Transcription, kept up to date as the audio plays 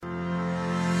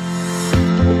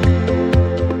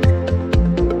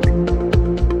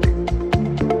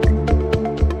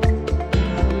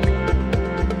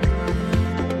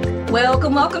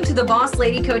Welcome to the Boss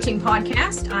Lady Coaching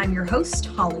Podcast. I'm your host,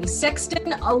 Holly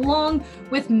Sexton, along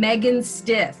with Megan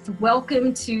Stith.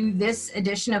 Welcome to this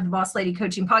edition of the Boss Lady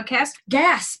Coaching Podcast.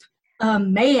 Gasp! A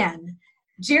man.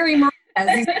 Jerry Mraz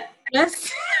is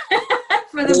just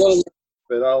for the...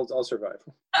 But I'll survive.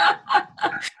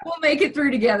 We'll make it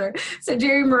through together. So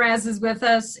Jerry Mraz is with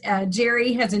us.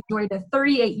 Jerry has enjoyed a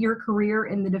 38-year career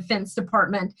in the Defense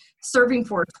Department, serving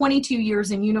for 22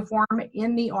 years in uniform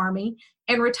in the Army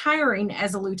and retiring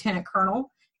as a lieutenant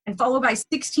colonel, and followed by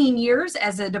 16 years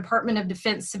as a Department of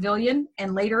Defense civilian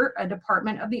and later a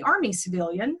Department of the Army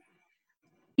civilian.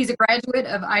 He's a graduate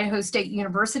of Idaho State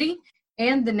University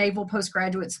and the Naval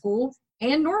Postgraduate School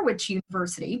and Norwich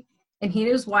University. And he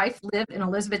and his wife live in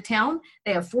Elizabethtown.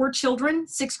 They have 4 children,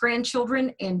 6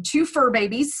 grandchildren, and 2 fur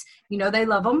babies. You know they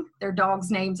love them. Their dogs'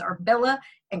 names are Bella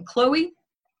and Chloe.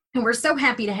 And we're so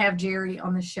happy to have Jerry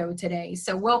on the show today.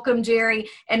 So welcome, Jerry.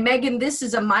 And Megan, this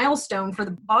is a milestone for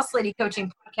the Boss Lady Coaching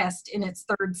Podcast in its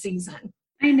 3rd season.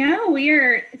 I know. We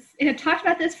have talked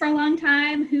about this for a long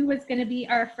time, who was going to be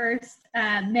our first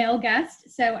male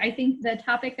guest. So I think the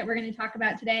topic that we're going to talk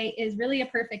about today is really a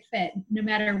perfect fit. No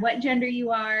matter what gender you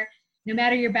are, no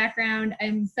matter your background,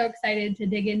 I'm so excited to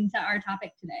dig into our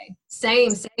topic today.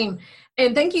 Same.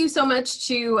 And thank you so much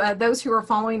to those who are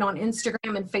following on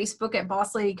Instagram and Facebook at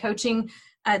Boss Lady Coaching,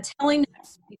 telling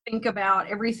us what you think about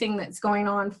everything that's going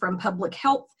on from public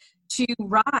health to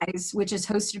RISE, which is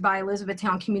hosted by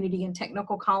Elizabethtown Community and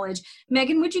Technical College.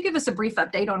 Megan, would you give us a brief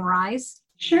update on RISE?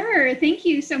 Sure. Thank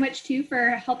you so much, too, for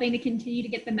helping to continue to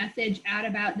get the message out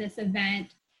about this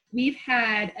event. We've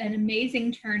had an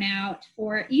amazing turnout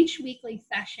for each weekly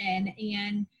session,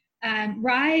 and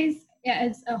RISE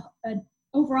as an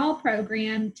overall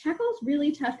program tackles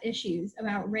really tough issues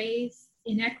about race,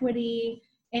 inequity,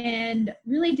 and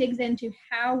really digs into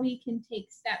how we can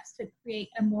take steps to create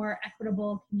a more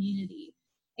equitable community.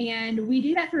 And we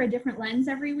do that through a different lens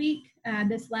every week.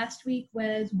 This last week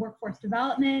was workforce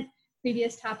development.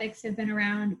 Previous topics have been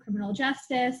around criminal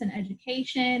justice and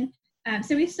education.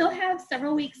 So we still have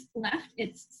several weeks left.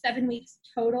 It's 7 weeks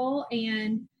total,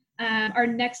 and our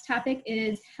next topic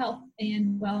is health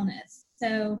and wellness.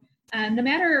 So no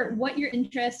matter what your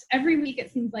interest, every week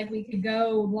it seems like we could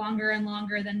go longer and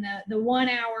longer than the 1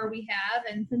 hour we have,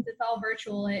 and since it's all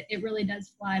virtual, it really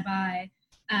does fly by.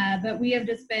 But we have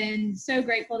just been so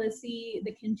grateful to see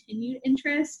the continued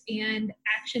interest and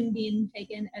action being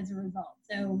taken as a result.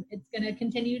 So it's going to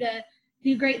continue to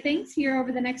do great things here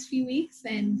over the next few weeks,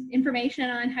 and information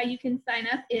on how you can sign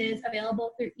up is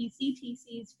available through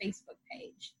ECTC's Facebook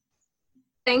page.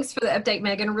 Thanks for the update,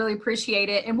 Megan. I really appreciate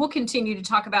it. And we'll continue to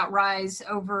talk about RISE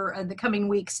over the coming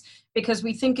weeks because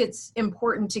we think it's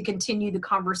important to continue the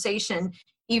conversation,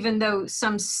 even though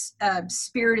some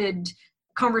spirited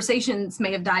conversations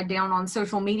may have died down on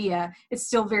social media. It's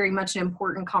still very much an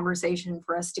important conversation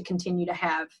for us to continue to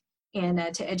have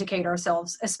and to educate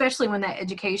ourselves, especially when that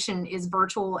education is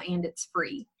virtual and it's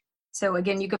free. So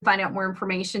again, you can find out more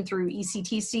information through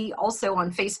ECTC, also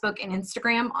on Facebook and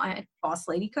Instagram at Boss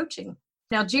Lady Coaching.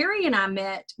 Now, Jerry and I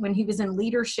met when he was in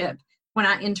leadership when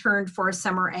I interned for a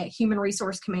summer at Human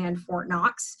Resource Command Fort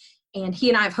Knox. And he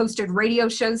and I have hosted radio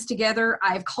shows together.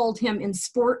 I've called him in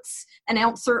sports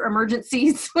announcer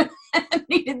emergencies when I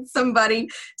needed somebody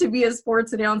to be a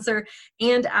sports announcer.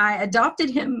 And I adopted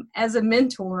him as a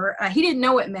mentor. He didn't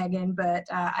know it, Megan, but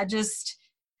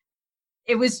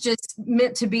it was just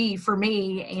meant to be for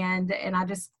me. And I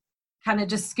just kind of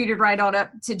just scooted right on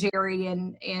up to Jerry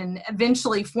and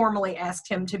eventually formally asked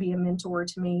him to be a mentor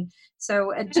to me.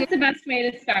 So that's the best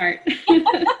way to start.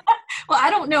 Well, I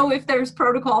don't know if there's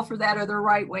protocol for that or the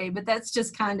right way, but that's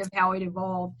just kind of how it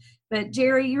evolved. But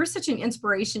Jerry, you're such an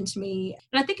inspiration to me.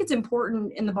 And I think it's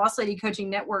important in the Boss Lady Coaching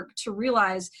Network to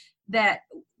realize that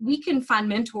we can find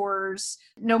mentors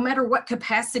no matter what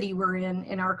capacity we're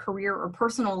in our career or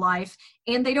personal life,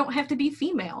 and they don't have to be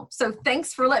female. So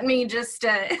thanks for letting me just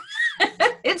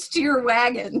hitch to your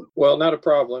wagon. Well, not a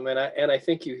problem. And I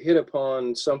think you hit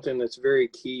upon something that's very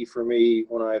key for me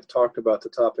when I've talked about the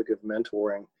topic of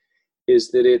mentoring, is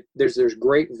that there's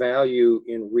great value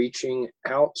in reaching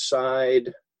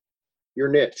outside your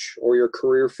niche or your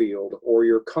career field or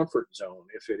your comfort zone,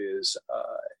 if it is.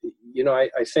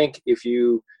 I think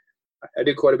I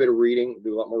do quite a bit of reading,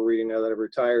 do a lot more reading now that I've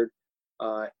retired.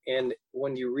 And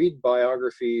when you read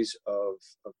biographies of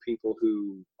people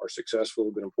who are successful,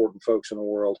 who've been important folks in the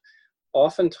world,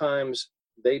 oftentimes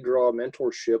they draw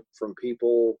mentorship from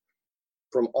people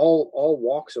from all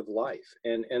walks of life.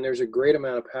 And there's a great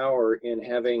amount of power in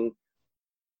having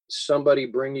somebody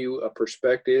bring you a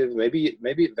perspective. Maybe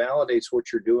it validates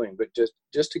what you're doing, but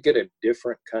just to get a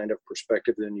different kind of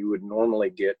perspective than you would normally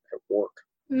get at work.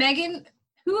 Megan,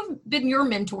 who have been your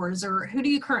mentors, or who do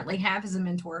you currently have as a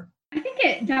mentor? I think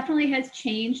it definitely has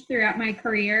changed throughout my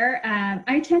career.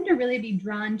 I tend to really be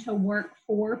drawn to work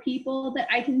for people that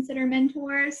I consider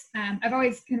mentors. I've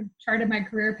always kind of charted my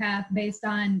career path based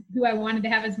on who I wanted to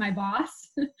have as my boss.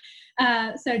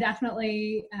 So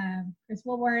definitely Chris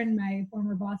Wilborn, my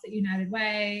former boss at United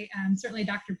Way, certainly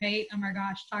Dr. Pate. Oh my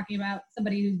gosh, talking about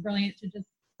somebody who's brilliant to just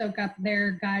soak up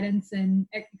their guidance and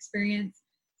experience.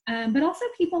 But also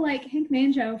people like Hank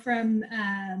Manjo from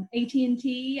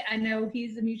AT&T. I know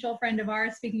he's a mutual friend of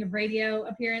ours, speaking of radio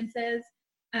appearances.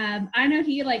 I know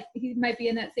he might be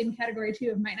in that same category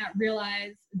too, might not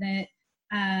realize that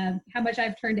how much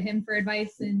I've turned to him for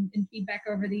advice and feedback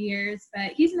over the years.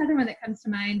 But he's another one that comes to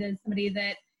mind as somebody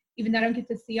that, even though I don't get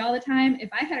to see all the time, if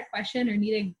I had a question or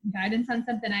needed guidance on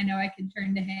something, I know I can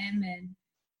turn to him.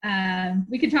 And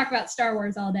we could talk about Star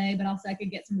Wars all day, but also I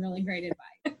could get some really great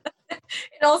advice.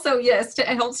 And also, yes, it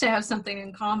helps to have something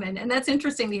in common. And that's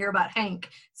interesting to hear about Hank.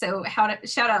 So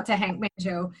shout out to Hank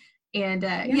Manjo. And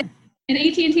yeah. And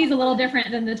AT&T is a little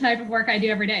different than the type of work I do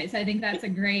every day. So I think that's a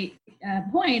great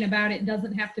point about it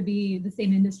doesn't have to be the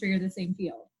same industry or the same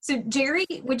field. So Jerry,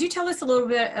 would you tell us a little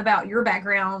bit about your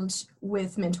background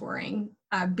with mentoring,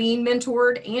 being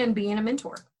mentored and being a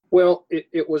mentor? Well,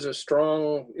 it was a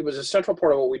central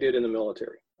part of what we did in the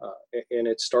military. And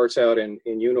it starts out in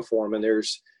uniform,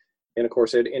 and of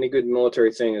course, any good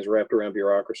military thing is wrapped around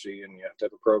bureaucracy, and you have to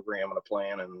have a program and a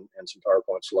plan and some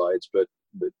PowerPoint slides. But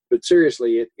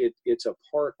seriously, it's a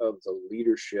part of the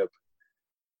leadership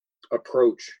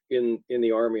approach in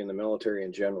the Army and the military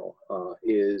in general.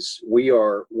 We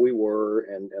were,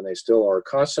 and they still are,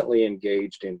 constantly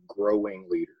engaged in growing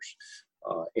leaders,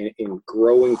 in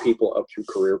growing people up through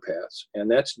career paths, and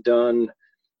that's done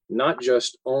not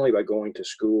just only by going to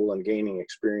school and gaining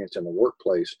experience in the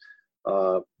workplace.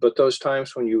 But those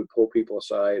times when you would pull people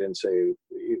aside and say,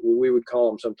 we would call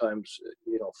them sometimes,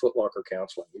 Foot Locker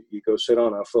counseling. You go sit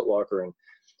on a Foot Locker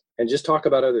and just talk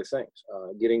about other things,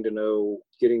 getting to know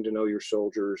your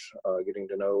soldiers, getting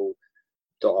to know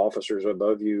the officers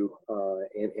above you,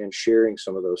 and sharing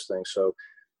some of those things.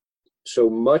 So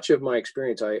much of my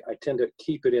experience, I tend to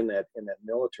keep it in that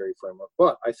military framework.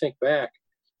 But I think back,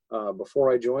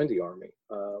 before I joined the Army,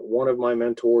 one of my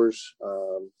mentors,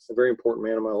 a very important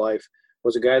man in my life,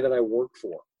 was a guy that I worked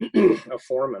for, a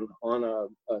foreman on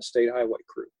a state highway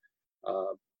crew.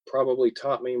 Probably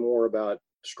taught me more about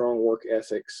strong work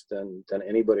ethics than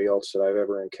anybody else that I've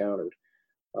ever encountered.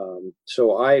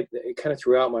 So kind of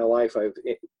throughout my life,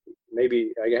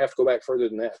 maybe I have to go back further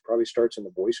than that. It probably starts in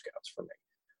the Boy Scouts for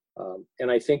me.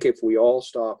 And I think if we all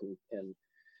stop and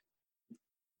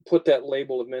put that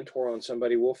label of mentor on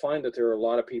somebody, we'll find that there are a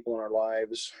lot of people in our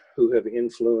lives who have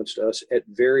influenced us at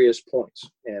various points.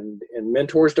 And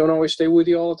mentors don't always stay with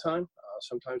you all the time.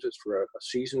 Sometimes it's for a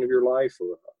season of your life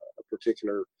or a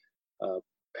particular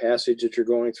passage that you're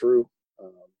going through.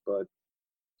 But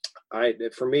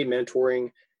for me,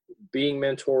 mentoring, being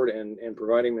mentored and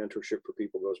providing mentorship for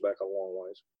people goes back a long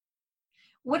ways.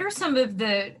 What are some of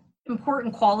the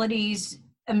important qualities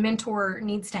a mentor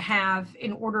needs to have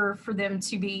in order for them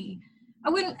to be,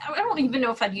 I don't even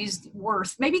know if I'd use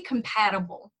worse, maybe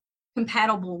compatible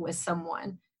with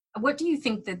someone? What do you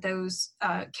think that those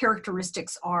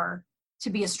characteristics are to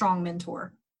be a strong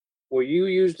mentor? Well, you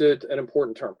used an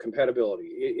important term, compatibility.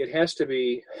 It has to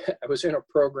be. I was in a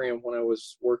program when I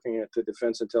was working at the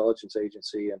Defense Intelligence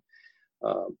Agency,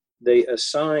 and they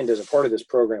assigned, as a part of this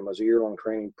program, as a year-long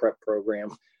training prep program,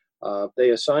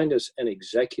 they assigned us an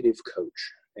executive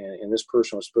coach, and this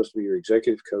person was supposed to be your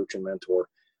executive coach and mentor.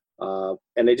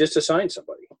 And they just assigned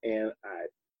somebody, and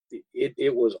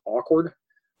it was awkward.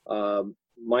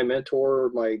 My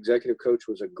mentor, my executive coach,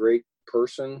 was a great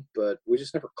person, but we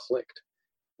just never clicked.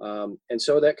 And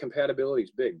so that compatibility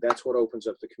is big. That's what opens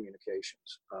up the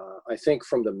communications. I think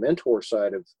from the mentor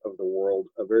side of the world,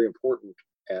 a very important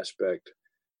aspect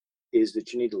is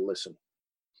that you need to listen,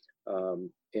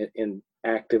 and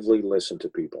actively listen to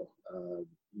people.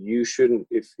 You shouldn't,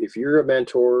 if you're a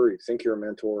mentor, you think you're a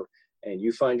mentor, and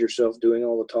you find yourself doing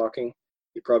all the talking,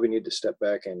 you probably need to step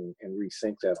back and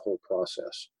rethink that whole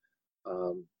process.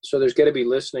 So there's got to be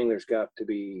listening. There's got to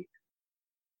be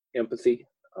empathy.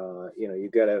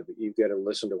 You've got to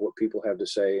listen to what people have to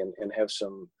say and have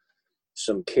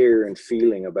some care and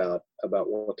feeling about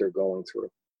what they're going through.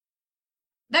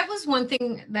 That was one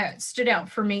thing that stood out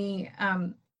for me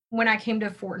when I came to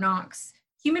Fort Knox.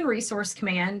 Human Resource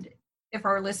Command, if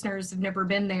our listeners have never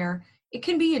been there, it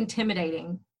can be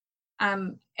intimidating.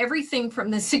 everything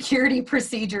from the security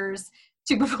procedures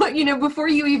to before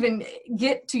you even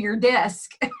get to your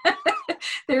desk.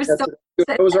 There's That's so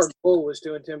that was our goal, was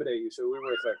to intimidate you, so we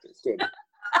were effective. Good.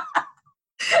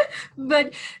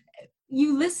 But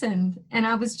you listened, and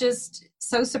I was just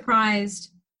so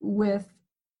surprised with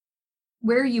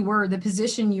where you were, the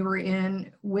position you were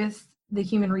in with the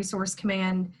Human Resource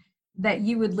Command, that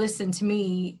you would listen to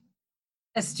me,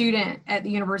 a student at the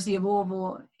University of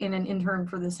Louisville and an intern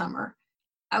for the summer.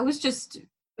 I was just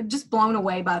blown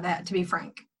away by that, to be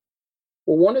frank.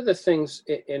 Well, one of the things,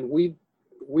 and we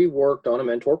worked on a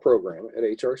mentor program at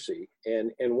HRC,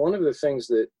 and one of the things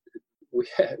that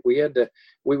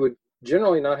we would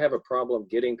generally not have a problem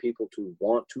getting people to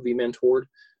want to be mentored.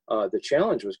 The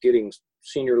challenge was getting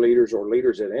senior leaders or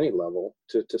leaders at any level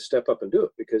to step up and do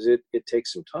it, because it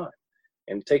takes some time,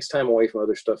 and it takes time away from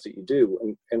other stuff that you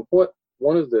do. And what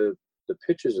one of the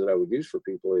pitches that I would use for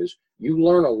people is, you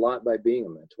learn a lot by being a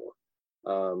mentor.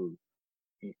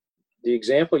 The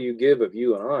example you give of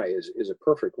you and I is a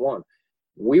perfect one.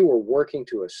 We were working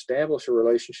to establish a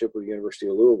relationship with the University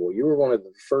of Louisville. You were one of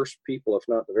the first people, if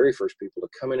not the very first people, to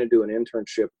come in and do an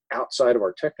internship outside of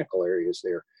our technical areas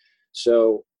there.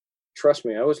 So trust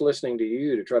me, I was listening to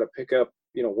you to try to pick up,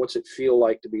 what's it feel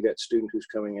like to be that student who's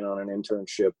coming in on an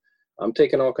internship. I'm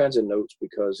taking all kinds of notes,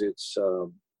 because it's,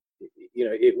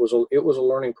 it was a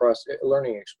learning process, a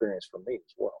learning experience for me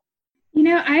as well.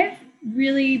 I've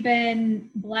really been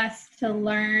blessed to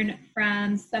learn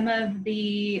from some of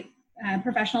the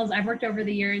professionals I've worked over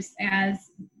the years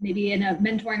as maybe in a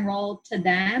mentoring role to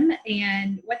them.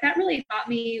 And what that really taught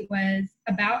me was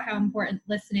about how important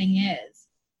listening is.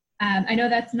 I know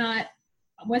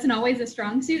wasn't always a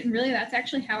strong suit. And really, that's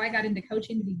actually how I got into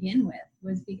coaching to begin with,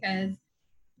 was because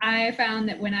I found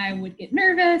that when I would get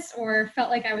nervous or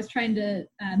felt like I was trying to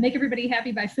make everybody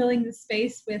happy by filling the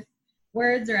space with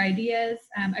words or ideas,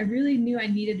 I really knew I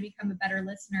needed to become a better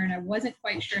listener, and I wasn't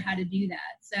quite sure how to do that.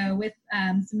 So with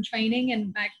some training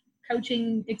and my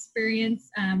coaching experience,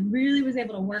 really was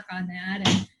able to work on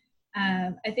that.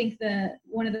 And I think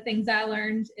one of the things I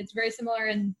learned, it's very similar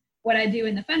in what I do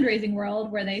in the fundraising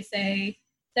world, where they say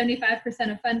 75%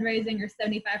 of fundraising or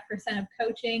 75% of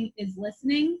coaching is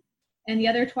listening, and the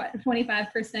other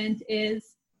 25%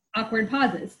 is awkward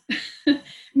pauses,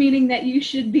 meaning that you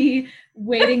should be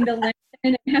waiting to listen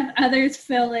and have others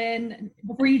fill in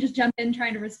before you just jump in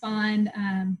trying to respond.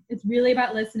 It's really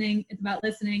about listening. It's about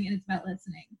listening, and it's about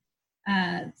listening.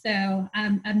 So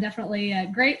I'm definitely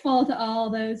grateful to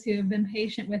all those who have been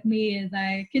patient with me as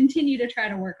I continue to try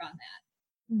to work on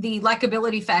that. The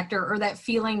likability factor, or that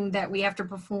feeling that we have to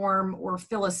perform or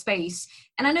fill a space.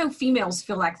 And I know females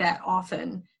feel like that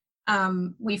often.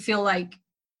 We feel like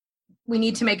we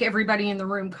need to make everybody in the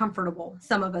room comfortable.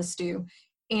 Some of us do.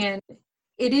 And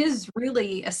it is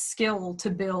really a skill to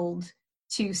build,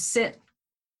 to sit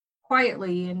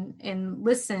quietly and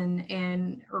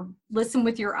listen, or listen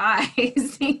with your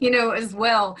eyes, as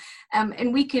well. And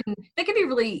that can be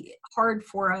really hard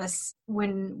for us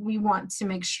when we want to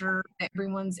make sure that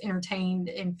everyone's entertained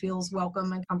and feels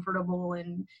welcome and comfortable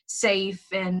and safe.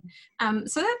 And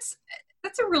so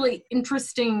that's a really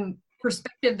interesting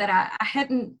perspective that I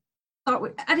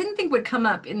didn't think would come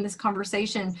up in this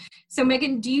conversation. So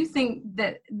Megan, do you think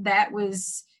that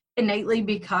was innately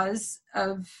because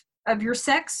of your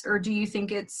sex, or do you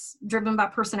think it's driven by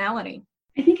personality?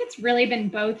 I think it's really been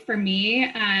both for me.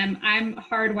 I'm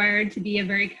hardwired to be a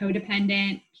very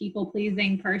codependent,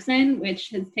 people-pleasing person, which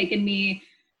has taken me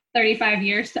 35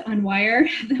 years to unwire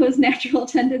those natural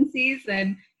tendencies,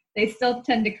 and they still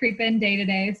tend to creep in day to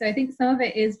day. So I think some of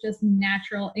it is just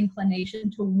natural inclination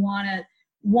to want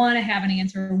to have an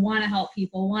answer, want to help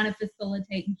people, want to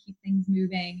facilitate and keep things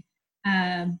moving.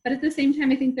 But at the same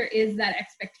time, I think there is that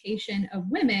expectation of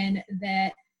women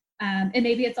that, and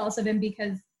maybe it's also been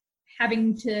because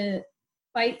having to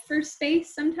fight for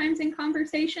space sometimes in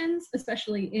conversations,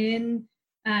 especially in,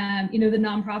 the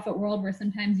nonprofit world, where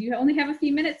sometimes you only have a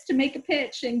few minutes to make a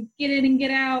pitch and get in and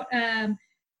get out.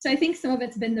 So I think some of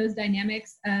it's been those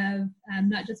dynamics of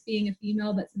not just being a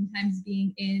female, but sometimes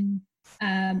being in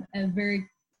a very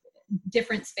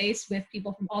different space with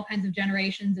people from all kinds of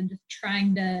generations, and just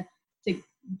trying to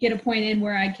get a point in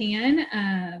where I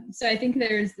can. So I think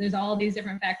there's all these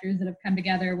different factors that have come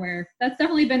together, where that's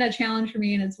definitely been a challenge for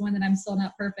me, and it's one that I'm still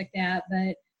not perfect at.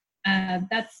 But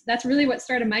that's really what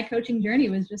started my coaching journey,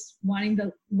 was just wanting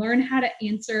to learn how to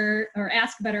answer or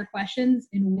ask better questions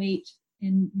and wait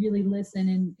and really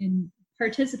listen and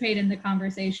participate in the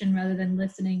conversation rather than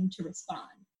listening to respond.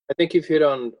 I think you've hit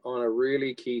on a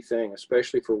really key thing,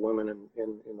 especially for women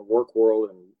in the work world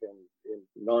and in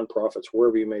nonprofits,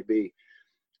 wherever you may be.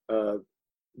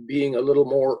 being a little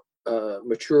more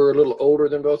mature, a little older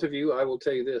than both of you, I will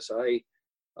tell you this. I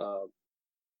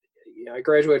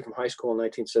graduated from high school in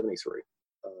 1973.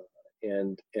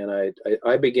 And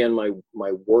I began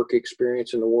my work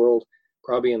experience in the world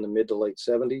probably in the mid to late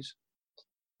 70s.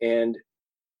 And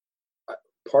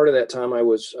part of that time I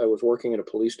was working in a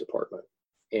police department,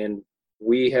 and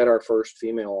we had our first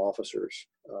female officers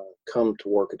come to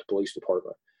work at the police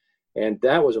department. And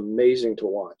that was amazing to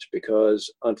watch,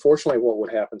 because unfortunately what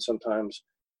would happen sometimes,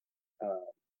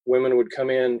 women would come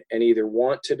in and either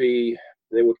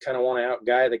they would kind of want to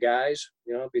outguy the guys,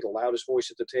 be the loudest voice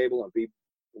at the table and be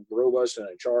robust and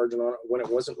in charge and on it when it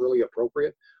wasn't really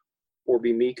appropriate, or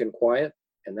be meek and quiet.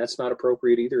 And that's not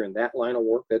appropriate either in that line of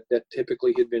work that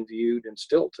typically had been viewed, and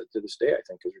still to this day, I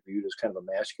think, is viewed as kind of a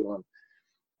masculine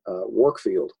work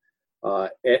field.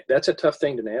 That's a tough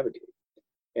thing to navigate.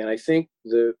 And I think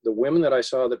the women that I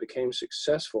saw that became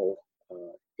successful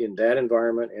in that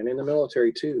environment and in the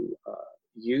military too,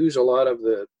 use a lot of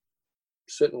the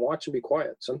sit and watch and be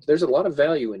quiet. There's a lot of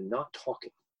value in not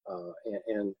talking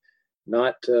and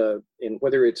not in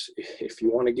whether it's, if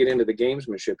you want to get into the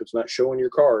gamesmanship, it's not showing your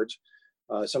cards.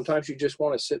 Sometimes you just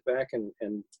want to sit back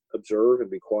and observe and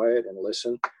be quiet and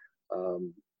listen,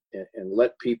 and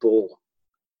let people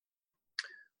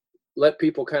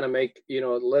kind of make,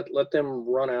 let them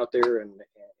run out there and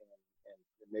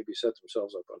maybe set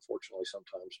themselves up, unfortunately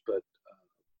sometimes. But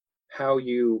how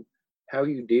you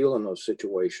deal in those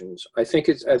situations, I think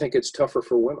it's tougher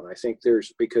for women. I think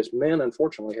because men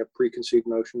unfortunately have preconceived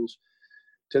notions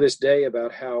to this day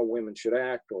about how women should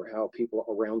act, or how people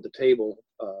around the table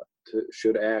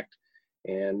should act.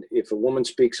 And if a woman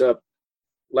speaks up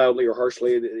loudly or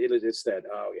harshly, it's that,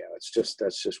 oh yeah, that's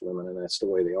just women, and that's the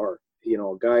way they are.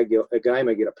 A guy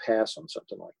may get a pass on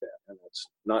something like that, and that's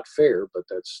not fair, but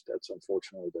that's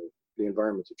unfortunately the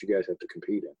environment that you guys have to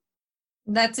compete in.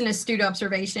 That's an astute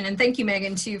observation. And thank you,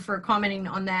 Megan, too, for commenting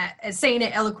on that, saying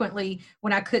it eloquently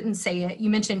when I couldn't say it. You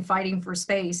mentioned fighting for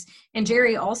space. And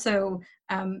Jerry, also,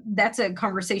 that's a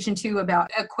conversation, too,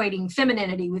 about equating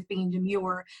femininity with being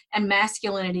demure and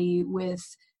masculinity with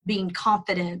being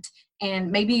confident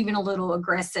and maybe even a little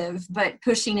aggressive, but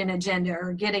pushing an agenda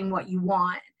or getting what you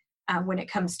want when it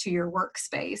comes to your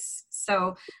workspace.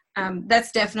 So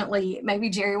that's definitely, maybe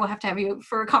Jerry, we'll have to have you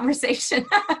for a conversation.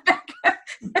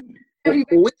 We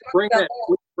bring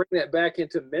that back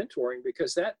into mentoring,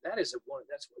 because that's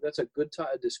a good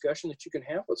discussion that you can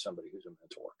have with somebody who's a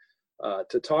mentor,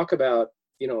 to talk about,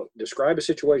 describe a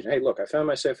situation. Hey, look, I found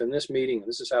myself in this meeting.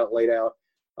 This is how it laid out.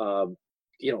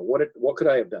 What could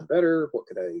I have done better?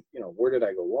 Where did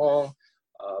I go wrong?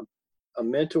 A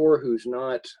mentor who's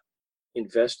not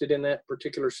invested in that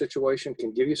particular situation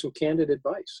can give you some candid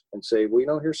advice and say,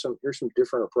 well, here's some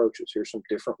different approaches. Here's some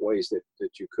different ways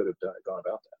that you could have gone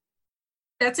about that.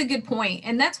 That's a good point.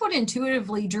 And that's what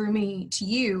intuitively drew me to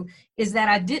you, is that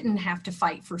I didn't have to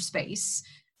fight for space.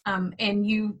 And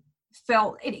you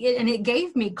felt it, and it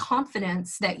gave me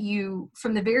confidence that you,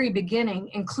 from the very beginning,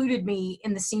 included me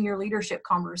in the senior leadership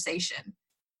conversation.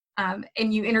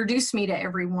 And you introduced me to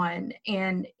everyone.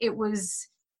 And it was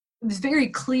very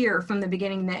clear from the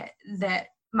beginning that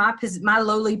my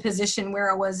lowly position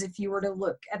where I was, if you were to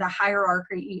look at a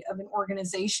hierarchy of an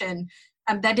organization,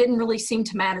 that didn't really seem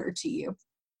to matter to you.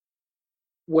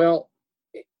 Well,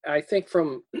 I think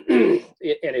and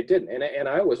it didn't, and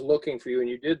I was looking for you, and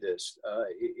you did this.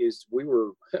 We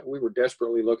were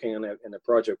desperately looking in the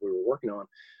project we were working on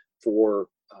for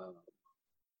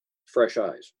fresh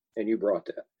eyes, and you brought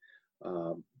that.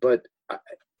 But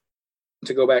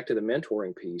to go back to the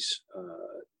mentoring piece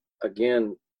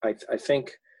again, I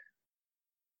think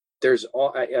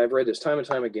I've read this time and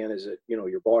time again, is that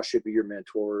your boss should be your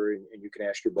mentor, and you can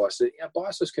ask your boss.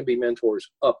 Bosses can be mentors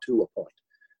up to a point.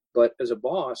 But as a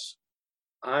boss,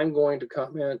 I'm going to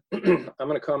comment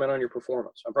on your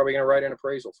performance. I'm probably going to write an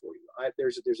appraisal for you.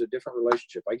 There's a different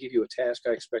relationship. I give you a task,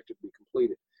 I expect it to be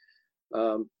completed.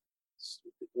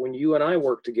 When you and I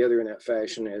work together in that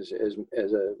fashion,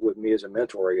 with me as a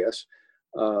mentor, I guess,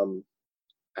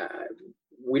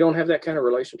 we don't have that kind of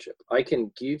relationship. I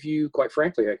can give you, quite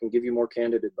frankly, more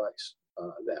candid advice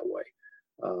that way.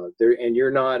 And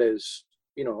you're not as,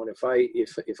 and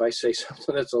if I say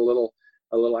something that's a little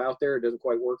out there, it doesn't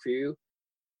quite work for you,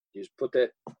 you just put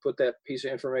that piece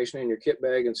of information in your kit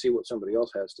bag and see what somebody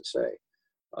else has to say.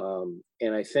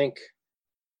 And I think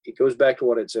it goes back to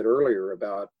what I'd said earlier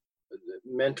about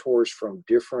mentors from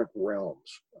different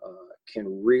realms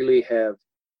can really have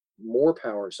more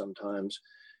power sometimes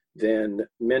than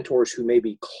mentors who may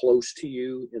be close to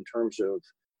you in terms of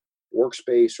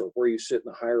workspace or where you sit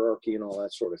in the hierarchy and all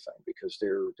that sort of thing, because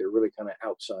they're really kind of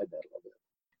outside that a little bit.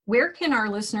 Where can our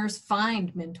listeners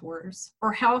find mentors,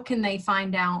 or how can they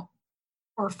find out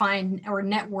or find or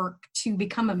network to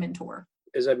become a mentor?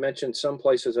 As I mentioned, some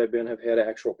places I've been have had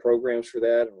actual programs for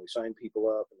that, and we sign people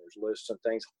up and there's lists and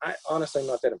things. I honestly am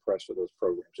not that impressed with those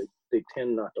programs. They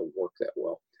tend not to work that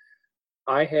well.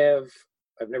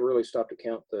 I've never really stopped to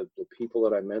count the people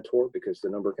that I mentor, because the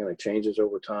number kind of changes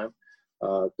over time.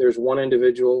 There's one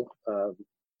individual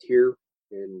here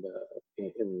in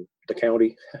the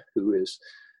county who is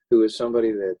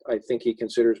somebody that I think he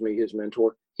considers me his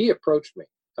mentor. He approached me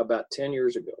about 10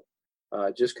 years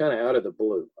ago, just kind of out of the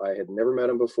blue. I had never met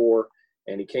him before,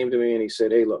 and he came to me and he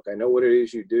said, "Hey, look, I know what it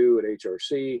is you do at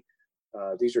HRC.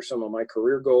 These are some of my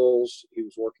career goals." He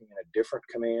was working in a different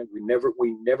command. We never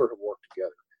have worked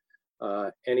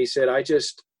together. And he said, "I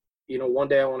just, one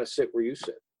day I want to sit where you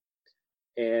sit."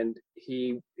 And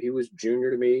he was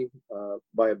junior to me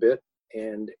by a bit,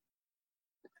 and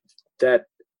that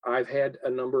I've had a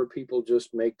number of people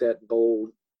just make that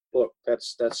bold look.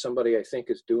 That's somebody I think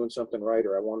is doing something right,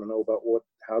 or I want to know about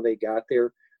how they got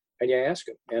there, and you ask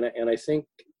them. And I think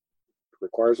it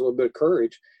requires a little bit of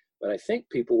courage, but I think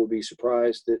people would be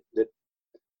surprised that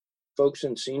folks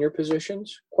in senior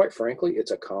positions, quite frankly,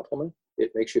 it's a compliment.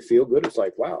 It makes you feel good. It's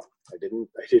like, wow, I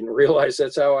didn't realize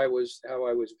that's how I was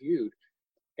viewed.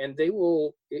 And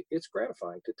it's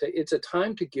gratifying it's a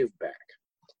time to give back.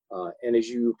 And as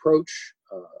you approach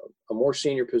a more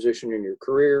senior position in your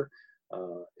career,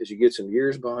 as you get some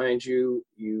years behind you,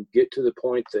 you get to the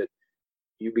point that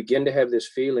you begin to have this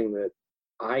feeling that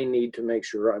I need to make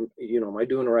sure am I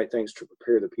doing the right things to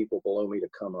prepare the people below me to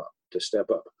come up, to step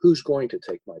up? Who's going to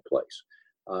take my place?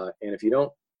 And if you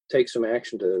don't take some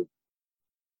action to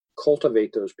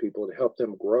cultivate those people, to help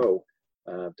them grow,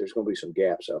 there's going to be some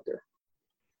gaps out there.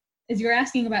 As you're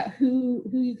asking about who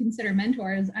you consider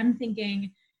mentors, I'm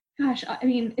thinking, gosh, I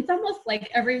mean, it's almost like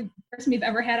every person we've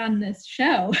ever had on this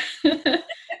show,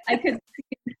 I could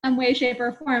see in some way, shape,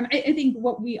 or form. I think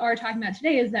what we are talking about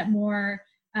today is that more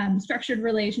structured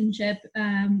relationship,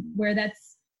 where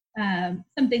that's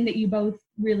something that you both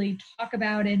really talk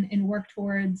about and work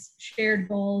towards shared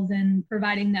goals and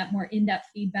providing that more in-depth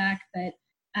feedback. But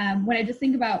when I just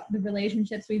think about the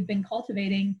relationships we've been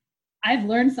cultivating, I've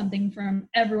learned something from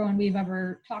everyone we've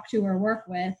ever talked to or worked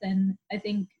with. And I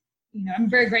think, I'm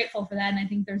very grateful for that. And I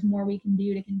think there's more we can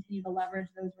do to continue to leverage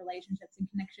those relationships and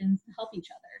connections to help each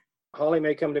other. Holly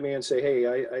may come to me and say, "Hey,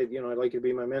 I'd like you to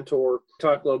be my mentor."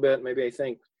 Talk a little bit. Maybe I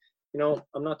think,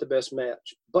 I'm not the best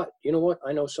match, but you know what?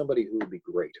 I know somebody who would be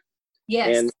great.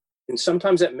 Yes. And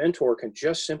sometimes that mentor can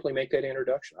just simply make that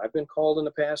introduction. I've been called in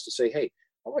the past to say, "Hey,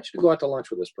 I want you to go out to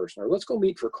lunch with this person, or let's go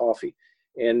meet for coffee."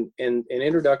 And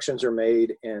introductions are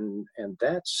made, and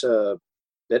that's that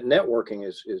networking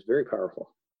is very powerful.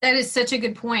 That is such a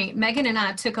good point. Megan and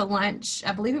I took a lunch,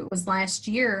 I believe it was last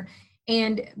year,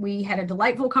 and we had a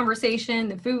delightful conversation.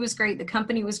 The food was great, the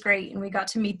company was great, and we got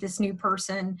to meet this new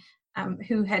person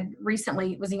who was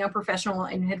a young professional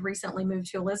and had recently moved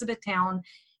to Elizabethtown.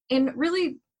 And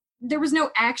really, there was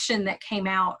no action that came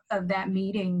out of that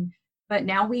meeting. But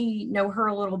now we know her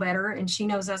a little better, and she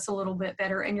knows us a little bit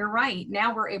better. And you're right.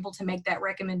 Now we're able to make that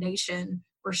recommendation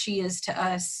where she is to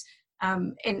us.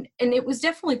 And it was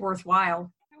definitely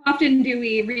worthwhile. How often do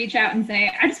we reach out and say,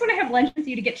 "I just want to have lunch with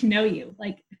you to get to know you"?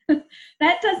 Like,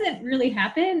 that doesn't really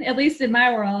happen, at least in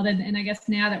my world. And I guess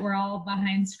now that we're all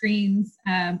behind screens,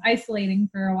 isolating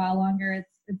for a while longer,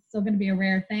 it's still going to be a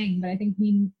rare thing. But I think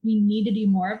we need to do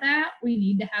more of that. We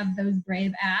need to have those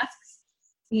brave asks.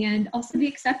 And also be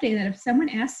accepting that if someone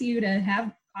asks you to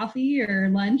have coffee or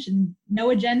lunch and no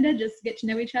agenda, just get to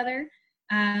know each other,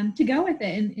 to go with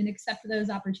it and accept those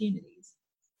opportunities.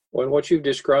 Well, and what you've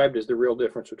described is the real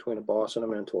difference between a boss and a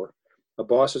mentor. A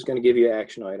boss is going to give you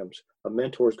action items. A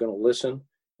mentor is going to listen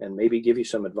and maybe give you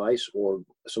some advice or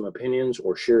some opinions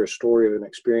or share a story of an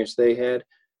experience they had.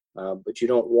 But you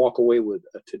don't walk away with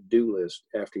a to-do list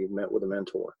after you've met with a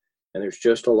mentor. And there's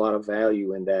just a lot of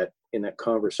value in that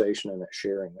conversation and that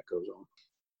sharing that goes on.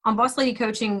 On Boss Lady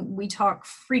Coaching, we talk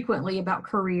frequently about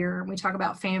career, and we talk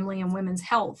about family and women's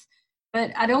health.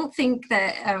 But I don't think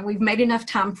that we've made enough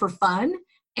time for fun.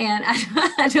 And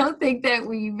I don't think that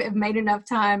we've made enough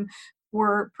time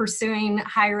for pursuing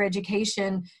higher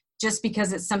education just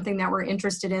because it's something that we're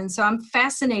interested in. So I'm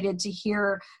fascinated to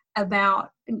hear about,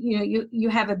 you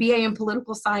have a BA in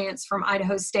political science from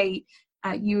Idaho State.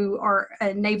 You are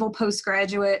a naval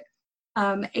postgraduate.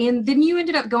 And then you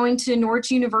ended up going to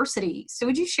Norwich University. So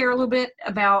would you share a little bit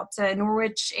about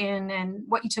Norwich and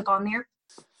what you took on there?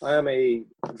 I am a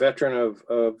veteran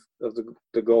of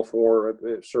the Gulf War.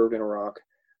 I served in Iraq.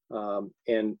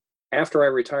 And after I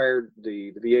retired,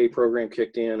 the VA program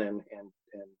kicked in, and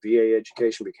and VA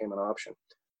education became an option.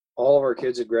 All of our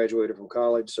kids had graduated from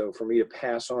college, so for me to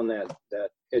pass on that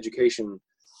education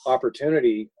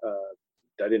opportunity,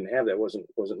 I didn't have that,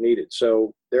 wasn't needed.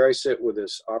 So there I sit with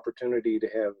this opportunity to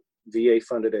have VA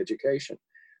funded education.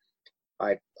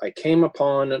 I came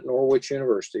upon at Norwich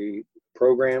University a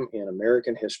program in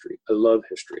American history. I love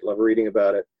history, love reading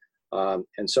about it.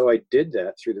 And so I did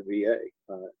that through the VA.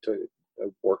 I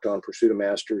worked on, pursued a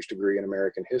master's degree in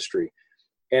American history.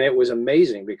 And it was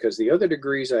amazing because the other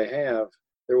degrees I have,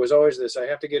 there was always this, I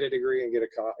have to get a degree and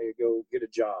go get a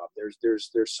job.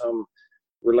 There's some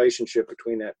relationship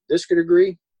between that. This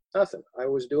degree, nothing. I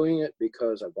was doing it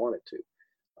because I wanted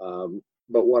to.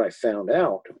 But what I found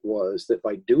out was that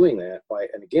by doing that,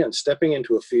 and again, stepping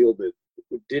into a field that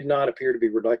did not appear to be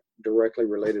directly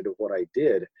related to what I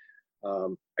did,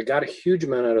 I got a huge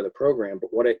amount out of the program.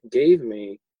 But what it gave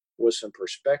me was some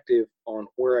perspective on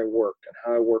where I worked and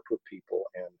how I worked with people.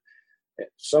 And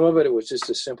some of it was just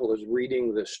as simple as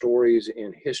reading the stories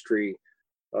in history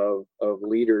of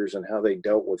leaders and how they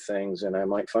dealt with things. And I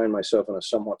might find myself in a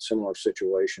somewhat similar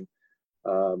situation,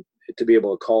 to be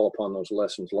able to call upon those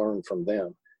lessons learned from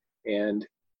them. And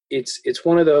it's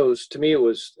one of those, to me, it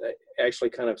was actually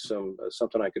kind of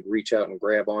something I could reach out and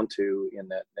grab onto in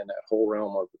that whole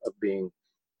realm of being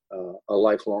a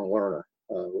lifelong learner,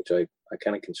 which I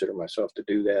kind of consider myself to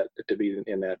do that, to be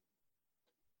in that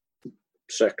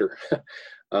sector.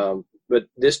 But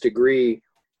this degree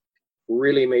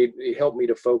really helped me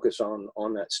to focus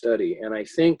on that study. And I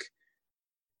think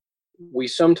we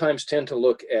sometimes tend to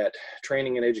look at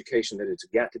training and education that it's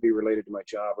got to be related to my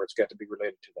job, or it's got to be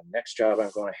related to the next job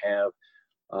I'm going to have.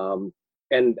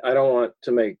 And I don't want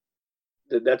to make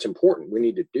that's important. We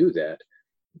need to do that.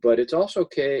 But it's also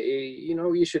okay,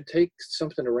 you should take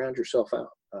something to round yourself out.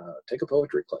 Take a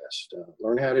poetry class,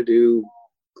 learn how to do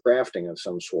crafting of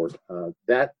some sort.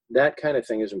 That kind of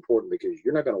thing is important because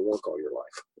you're not going to work all your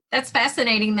life. That's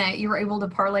fascinating that you were able to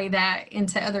parlay that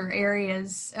into other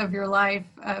areas of your life,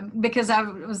 because I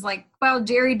was like, wow,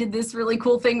 Jerry did this really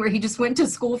cool thing where he just went to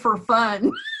school for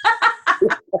fun.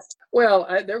 Well,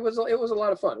 it was a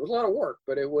lot of fun. It was a lot of work,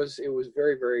 but it was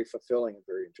very, very fulfilling and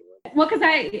very enjoyable. Well, because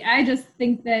I just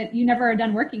think that you never are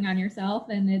done working on yourself,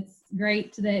 and it's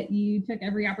great that you took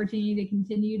every opportunity to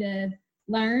continue to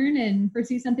learn and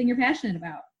pursue something you're passionate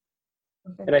about.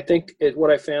 And I think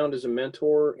what I found as a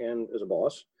mentor and as a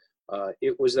boss,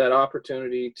 it was that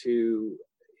opportunity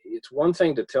it's one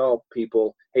thing to tell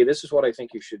people, hey, this is what I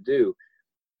think you should do.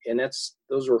 And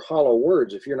those are hollow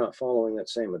words if you're not following that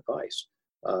same advice.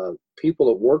 People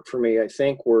that worked for me, I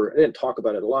think I didn't talk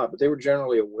about it a lot, but they were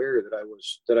generally aware that I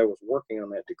was working on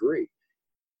that degree.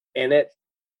 And it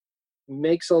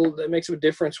makes a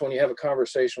difference when you have a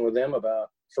conversation with them about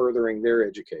furthering their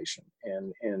education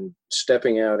and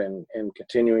stepping out and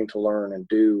continuing to learn and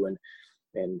do.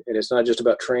 And it's not just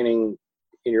about training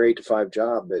in your 8-to-5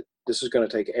 job, but this is going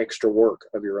to take extra work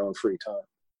of your own free time.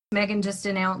 Megan just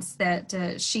announced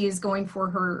that she is going for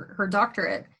her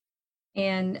doctorate.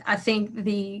 And I think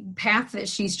the path that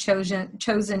she's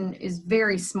chosen is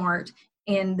very smart,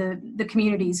 and the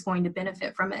community is going to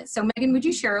benefit from it. So Megan, would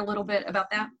you share a little bit about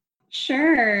that?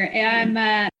 Sure.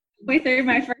 I'm way through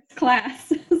my first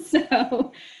class.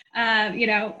 So,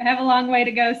 I have a long way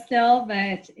to go still,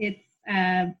 but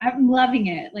I'm loving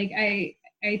it. Like, I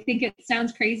think it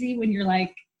sounds crazy when you're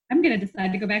like, I'm going to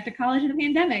decide to go back to college in a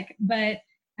pandemic, but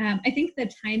I think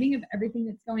the timing of everything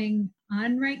that's going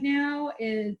on right now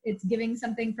it's giving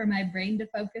something for my brain to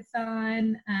focus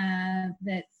on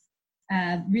that's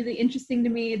really interesting to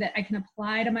me, that I can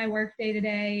apply to my work day to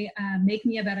day, make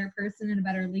me a better person and a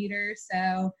better leader.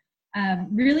 So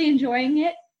really enjoying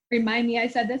it. Remind me I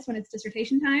said this when it's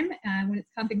dissertation time, when it's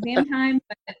comp exam time,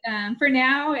 but for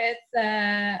now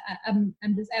I'm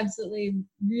just absolutely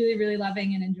really, really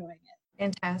loving and enjoying it.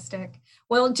 Fantastic.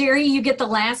 Well, Jerry, you get the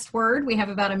last word. We have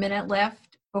about a minute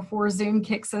left before Zoom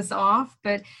kicks us off.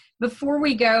 But before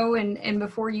we go and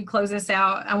before you close us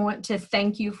out, I want to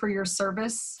thank you for your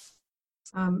service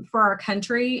for our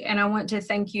country. And I want to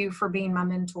thank you for being my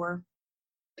mentor.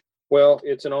 Well,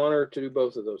 it's an honor to do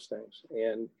both of those things.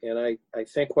 And I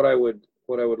think what I would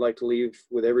like to leave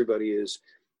with everybody is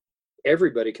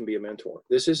everybody can be a mentor.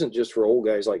 This isn't just for old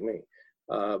guys like me.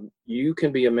 You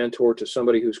can be a mentor to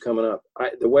somebody who's coming up.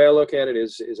 The way I look at it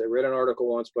is I read an article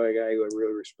once by a guy who I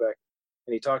really respect,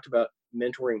 and he talked about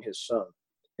mentoring his son.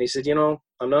 And he said,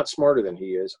 I'm not smarter than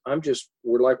he is.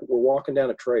 We're walking down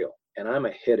a trail, and I'm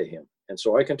ahead of him. And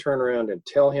so I can turn around and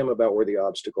tell him about where the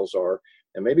obstacles are.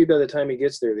 And maybe by the time he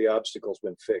gets there, the obstacle's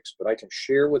been fixed, but I can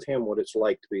share with him what it's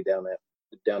like to be down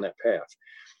that path.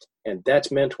 And that's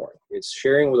mentoring. It's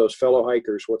sharing with those fellow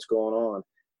hikers what's going on.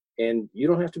 and you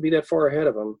don't have to be that far ahead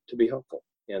of them to be helpful.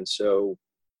 And so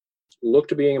look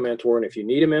to being a mentor. And if you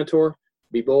need a mentor,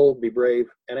 be bold, be brave,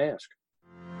 and ask.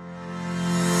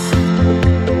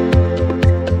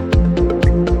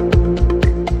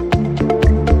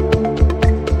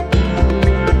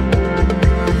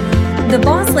 The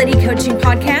Boss Lady Coaching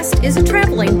Podcast is a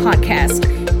traveling podcast,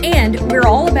 and we're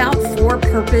all about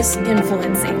for-purpose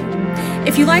influencing.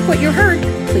 If you like what you heard,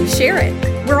 please share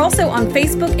it. We're also on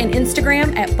Facebook and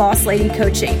Instagram at Boss Lady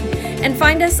Coaching, and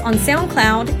find us on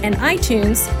SoundCloud and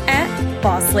iTunes at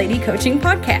Boss Lady Coaching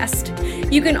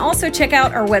Podcast. You can also check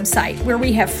out our website where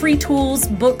we have free tools,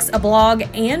 books, a blog,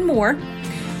 and more.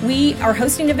 We are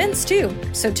hosting events too,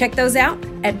 so check those out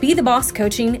at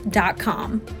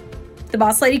BeTheBossCoaching.com. The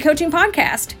Boss Lady Coaching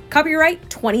Podcast, copyright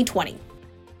 2020.